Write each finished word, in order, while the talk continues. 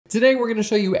Today we're going to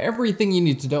show you everything you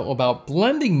need to know about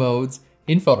blending modes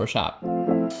in Photoshop.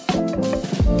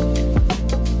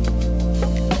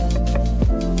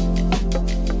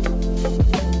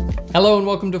 Hello and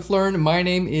welcome to Phlearn. My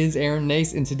name is Aaron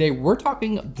Nace and today we're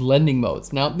talking blending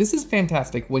modes. Now this is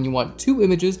fantastic when you want two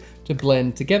images to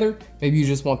blend together. Maybe you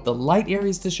just want the light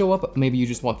areas to show up, maybe you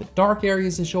just want the dark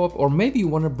areas to show up, or maybe you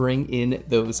want to bring in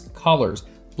those colors.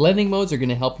 Blending modes are going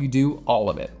to help you do all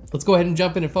of it. Let's go ahead and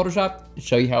jump into Photoshop and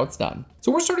show you how it's done.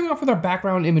 So we're starting off with our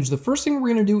background image. The first thing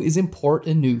we're going to do is import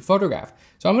a new photograph.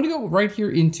 So I'm going to go right here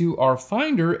into our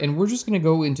Finder and we're just going to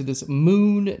go into this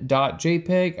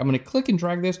moon.jpg. I'm going to click and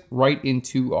drag this right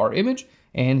into our image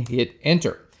and hit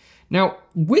enter. Now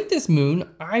with this moon,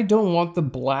 I don't want the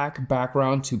black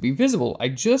background to be visible. I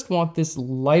just want this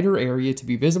lighter area to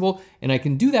be visible, and I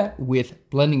can do that with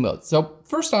blending modes. So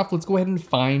first off, let's go ahead and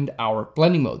find our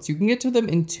blending modes. You can get to them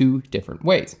in two different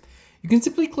ways. You can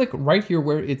simply click right here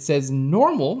where it says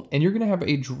normal, and you're gonna have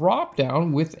a drop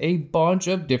down with a bunch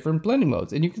of different blending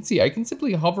modes. And you can see, I can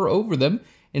simply hover over them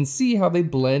and see how they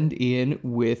blend in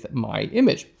with my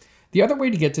image. The other way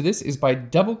to get to this is by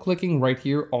double clicking right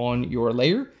here on your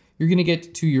layer. You're gonna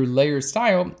get to your layer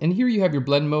style, and here you have your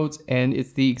blend modes, and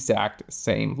it's the exact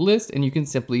same list, and you can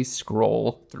simply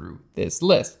scroll through this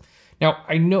list. Now,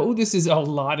 I know this is a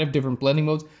lot of different blending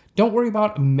modes. Don't worry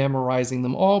about memorizing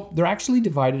them all. They're actually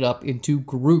divided up into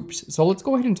groups. So let's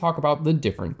go ahead and talk about the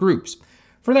different groups.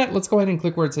 For that, let's go ahead and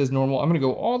click where it says normal. I'm gonna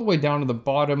go all the way down to the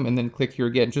bottom and then click here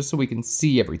again, just so we can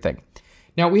see everything.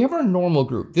 Now we have our normal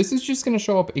group. This is just gonna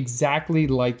show up exactly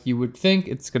like you would think.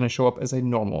 It's gonna show up as a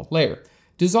normal layer.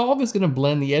 Dissolve is gonna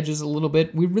blend the edges a little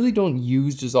bit. We really don't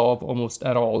use dissolve almost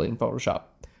at all in Photoshop.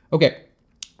 Okay,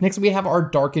 next we have our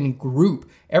darken group.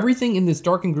 Everything in this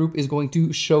darken group is going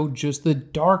to show just the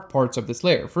dark parts of this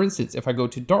layer. For instance, if I go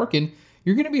to darken,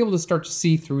 you're gonna be able to start to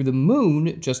see through the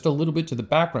moon just a little bit to the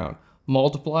background.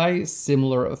 Multiply,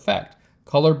 similar effect.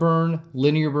 Color burn,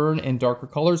 linear burn, and darker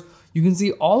colors. You can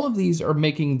see all of these are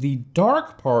making the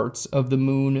dark parts of the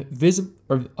moon visible,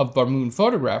 or of our moon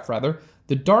photograph rather,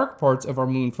 the dark parts of our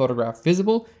moon photograph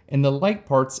visible and the light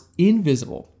parts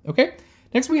invisible, okay?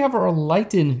 Next we have our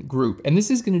Lighten group, and this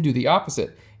is gonna do the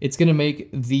opposite. It's gonna make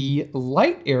the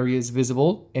light areas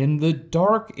visible and the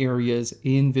dark areas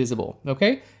invisible,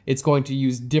 okay? It's going to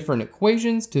use different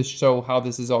equations to show how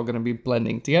this is all gonna be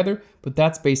blending together, but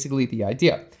that's basically the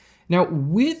idea. Now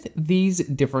with these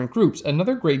different groups,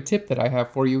 another great tip that I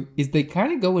have for you is they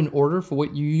kind of go in order for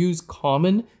what you use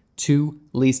common to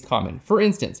least common. For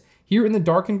instance, here in the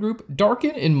darken group,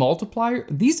 darken and multiply,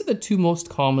 these are the two most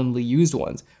commonly used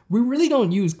ones. We really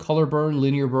don't use color burn,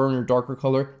 linear burn, or darker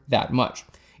color that much.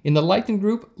 In the lighten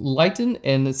group, lighten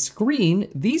and the screen,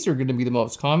 these are gonna be the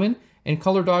most common, and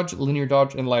color dodge, linear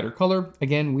dodge, and lighter color,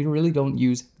 again, we really don't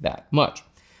use that much.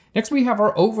 Next we have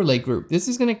our overlay group. This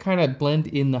is gonna kind of blend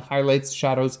in the highlights,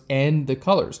 shadows, and the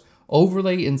colors.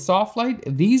 Overlay and soft light,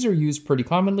 these are used pretty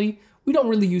commonly. We don't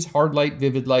really use hard light,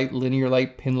 vivid light, linear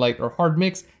light, pin light, or hard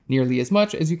mix nearly as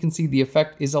much. As you can see, the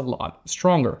effect is a lot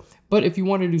stronger. But if you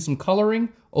want to do some coloring,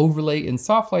 overlay and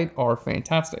soft light are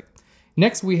fantastic.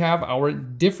 Next, we have our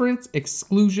difference,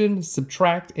 exclusion,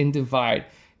 subtract, and divide.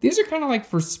 These are kind of like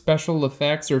for special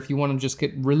effects, or if you want to just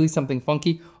get really something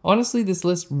funky. Honestly, this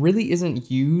list really isn't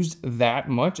used that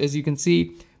much. As you can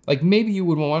see, like maybe you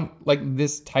would want like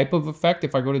this type of effect.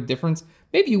 If I go to difference,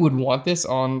 maybe you would want this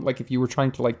on like if you were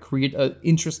trying to like create an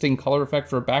interesting color effect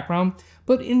for a background,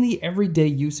 but in the everyday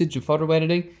usage of photo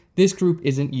editing, this group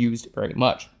isn't used very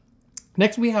much.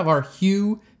 Next, we have our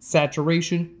hue,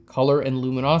 saturation, color, and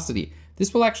luminosity.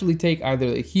 This will actually take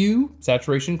either the hue,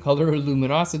 saturation, color, or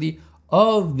luminosity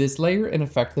of this layer and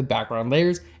affect the background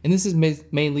layers. And this is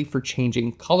mainly for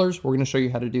changing colors. We're gonna show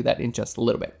you how to do that in just a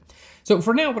little bit. So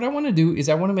for now, what I wanna do is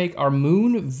I wanna make our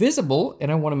moon visible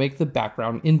and I wanna make the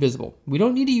background invisible. We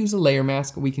don't need to use a layer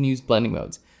mask, we can use blending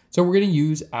modes. So we're gonna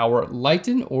use our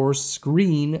lighten or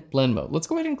screen blend mode. Let's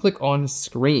go ahead and click on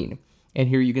screen. And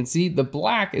here you can see the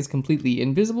black is completely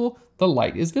invisible, the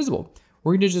light is visible.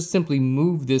 We're gonna just simply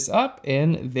move this up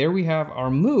and there we have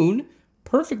our moon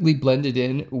perfectly blended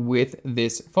in with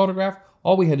this photograph.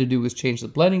 All we had to do was change the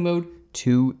blending mode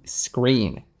to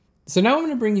screen. So now I'm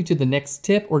gonna bring you to the next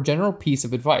tip or general piece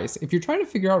of advice. If you're trying to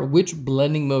figure out which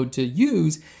blending mode to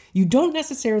use, you don't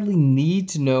necessarily need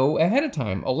to know ahead of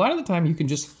time. A lot of the time you can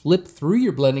just flip through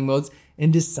your blending modes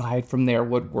and decide from there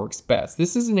what works best.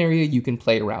 This is an area you can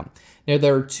play around. Now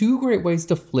there are two great ways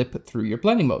to flip through your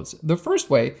blending modes. The first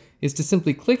way is to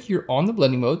simply click here on the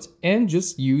blending modes and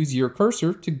just use your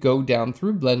cursor to go down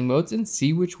through blending modes and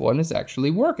see which one is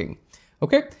actually working.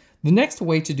 Okay? The next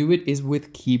way to do it is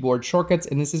with keyboard shortcuts,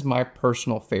 and this is my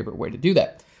personal favorite way to do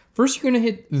that. First, you're gonna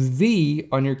hit V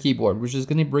on your keyboard, which is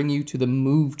gonna bring you to the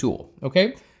Move tool,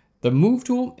 okay? The Move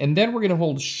tool, and then we're gonna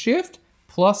hold Shift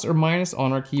plus or minus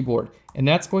on our keyboard, and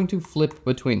that's going to flip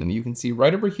between them. You can see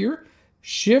right over here,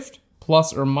 Shift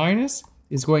plus or minus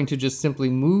is going to just simply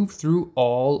move through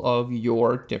all of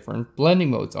your different blending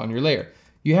modes on your layer.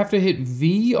 You have to hit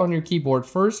V on your keyboard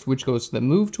first, which goes to the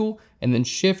Move tool, and then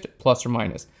Shift plus or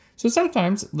minus. So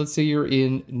sometimes, let's say you're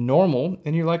in normal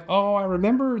and you're like, oh, I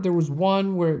remember there was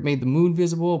one where it made the moon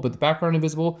visible, but the background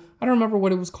invisible. I don't remember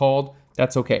what it was called.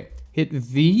 That's okay. Hit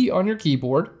V on your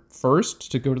keyboard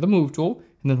first to go to the Move tool,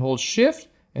 and then hold Shift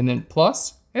and then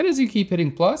plus. And as you keep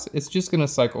hitting plus, it's just gonna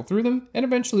cycle through them, and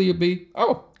eventually you'll be,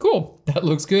 oh, cool, that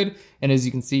looks good. And as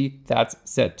you can see, that's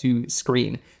set to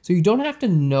screen. So you don't have to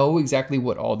know exactly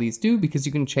what all these do because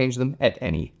you can change them at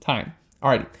any time.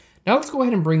 Alrighty. Now let's go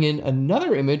ahead and bring in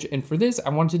another image, and for this, I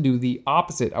want to do the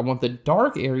opposite. I want the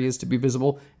dark areas to be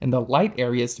visible and the light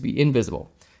areas to be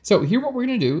invisible. So here what we're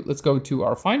gonna do, let's go to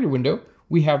our Finder window.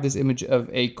 We have this image of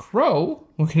a crow.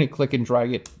 We're gonna click and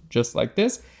drag it just like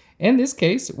this. In this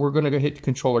case, we're gonna go hit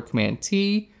Controller Command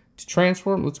T to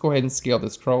transform. Let's go ahead and scale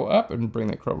this crow up and bring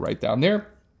the crow right down there.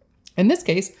 In this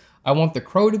case, I want the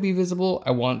crow to be visible,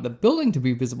 I want the building to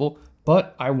be visible,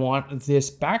 but I want this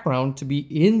background to be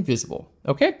invisible,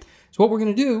 okay? So what we're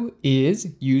gonna do is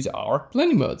use our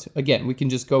blending modes. Again, we can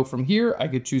just go from here. I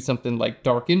could choose something like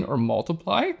Darken or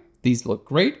Multiply. These look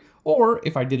great. Or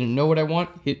if I didn't know what I want,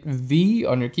 hit V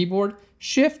on your keyboard,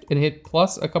 Shift and hit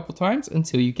plus a couple times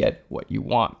until you get what you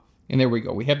want. And there we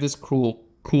go, we have this cool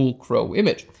crow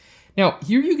image. Now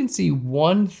here you can see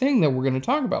one thing that we're gonna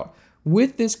talk about.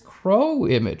 With this crow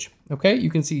image, okay,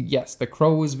 you can see, yes, the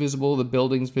crow is visible, the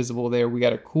building's visible there, we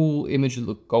got a cool image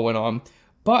look going on,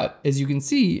 but as you can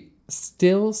see,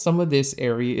 still some of this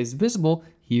area is visible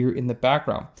here in the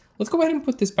background. Let's go ahead and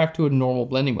put this back to a normal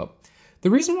blending mode. The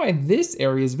reason why this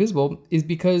area is visible is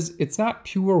because it's not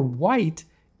pure white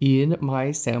in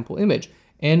my sample image.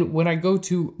 And when I go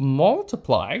to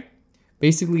multiply,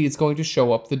 basically it's going to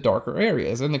show up the darker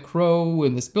areas, and the crow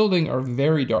and this building are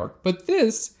very dark, but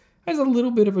this has a little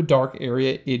bit of a dark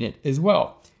area in it as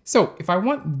well. So if I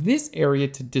want this area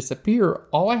to disappear,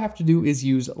 all I have to do is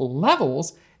use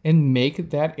levels and make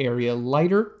that area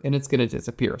lighter, and it's gonna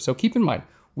disappear. So keep in mind,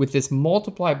 with this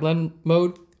multiply blend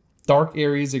mode, dark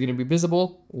areas are gonna be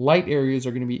visible, light areas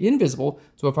are gonna be invisible.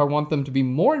 So if I want them to be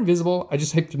more invisible, I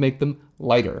just have to make them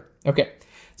lighter. Okay,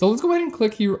 so let's go ahead and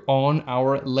click here on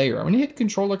our layer. I'm gonna hit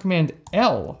Controller Command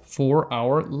L for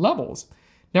our levels.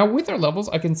 Now with our levels,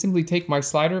 I can simply take my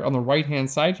slider on the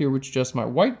right-hand side here, which is just my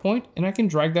white point, and I can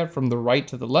drag that from the right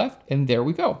to the left, and there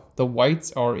we go. The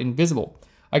whites are invisible.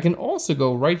 I can also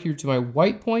go right here to my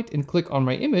white point and click on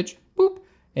my image, boop,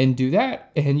 and do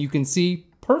that, and you can see,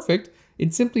 perfect.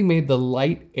 It simply made the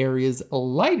light areas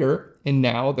lighter, and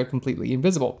now they're completely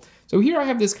invisible. So here I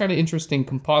have this kind of interesting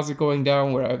composite going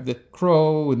down where I have the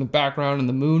crow and the background and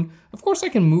the moon. Of course, I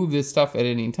can move this stuff at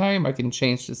any time. I can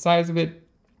change the size of it.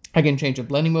 I can change a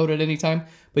blending mode at any time,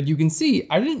 but you can see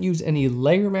I didn't use any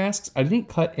layer masks. I didn't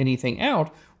cut anything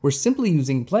out. We're simply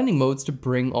using blending modes to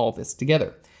bring all this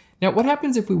together. Now, what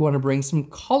happens if we want to bring some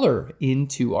color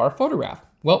into our photograph?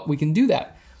 Well, we can do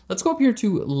that. Let's go up here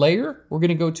to layer. We're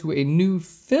gonna go to a new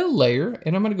fill layer,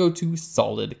 and I'm gonna go to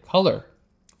solid color.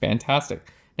 Fantastic.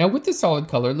 Now with the solid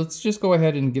color, let's just go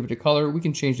ahead and give it a color. We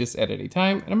can change this at any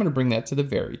time, and I'm gonna bring that to the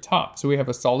very top. So we have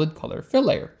a solid color fill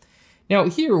layer. Now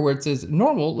here where it says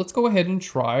normal, let's go ahead and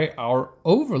try our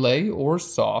overlay or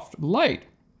soft light.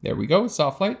 There we go,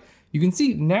 soft light. You can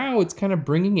see now it's kind of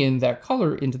bringing in that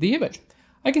color into the image.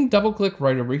 I can double click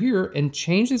right over here and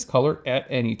change this color at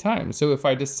any time. So if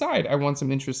I decide I want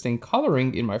some interesting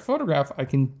coloring in my photograph, I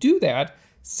can do that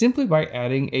simply by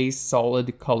adding a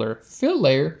solid color fill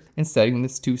layer and setting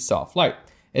this to soft light.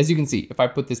 As you can see, if I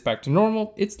put this back to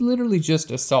normal, it's literally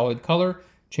just a solid color.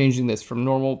 Changing this from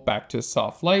normal back to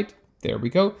soft light, there we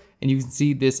go. And you can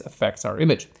see this affects our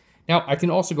image. Now I can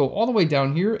also go all the way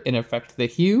down here and affect the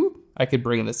hue. I could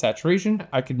bring in the saturation.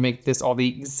 I could make this all the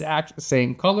exact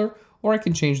same color, or I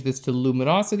can change this to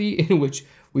luminosity, in which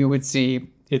we would see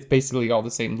it's basically all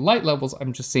the same light levels.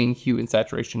 I'm just seeing hue and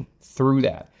saturation through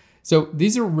that. So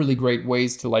these are really great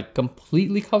ways to like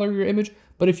completely color your image.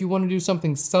 But if you want to do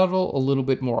something subtle, a little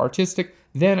bit more artistic,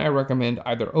 then I recommend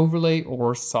either overlay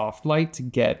or soft light to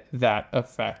get that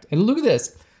effect. And look at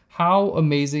this. How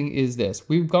amazing is this?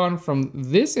 We've gone from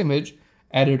this image,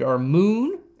 added our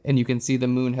moon, and you can see the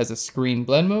moon has a screen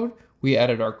blend mode. We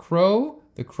added our crow.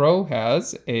 The crow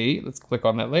has a, let's click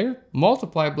on that layer,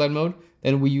 multiply blend mode.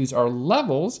 Then we use our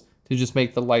levels to just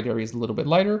make the light areas a little bit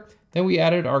lighter. Then we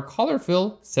added our color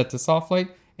fill set to soft light.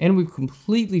 and we've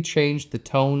completely changed the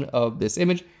tone of this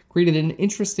image, created an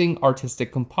interesting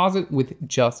artistic composite with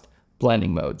just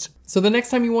blending modes. So the next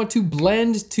time you want to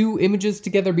blend two images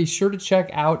together, be sure to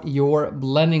check out your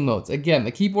blending modes. Again,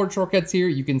 the keyboard shortcuts here,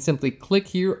 you can simply click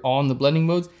here on the blending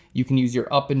modes. You can use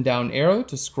your up and down arrow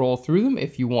to scroll through them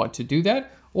if you want to do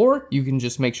that, or you can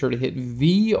just make sure to hit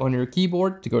V on your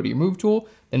keyboard to go to your move tool,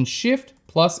 then Shift,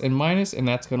 plus and minus, and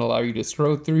that's gonna allow you to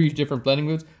scroll through your different blending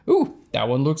modes. Ooh, that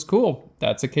one looks cool.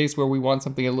 That's a case where we want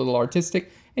something a little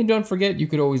artistic. And don't forget, you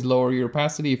could always lower your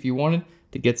opacity if you wanted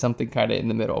to get something kind of in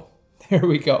the middle. There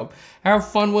we go. Have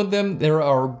fun with them. They're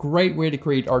a great way to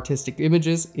create artistic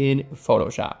images in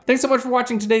Photoshop. Thanks so much for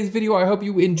watching today's video. I hope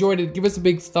you enjoyed it. Give us a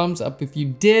big thumbs up if you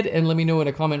did, and let me know in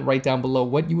a comment right down below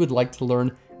what you would like to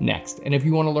learn next. And if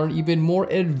you want to learn even more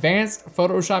advanced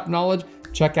Photoshop knowledge,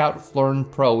 check out Phlearn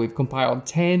Pro. We've compiled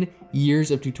 10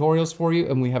 years of tutorials for you,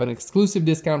 and we have an exclusive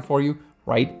discount for you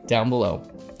right down below.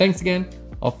 Thanks again.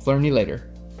 I'll Phlearn you later.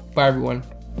 Bye,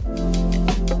 everyone.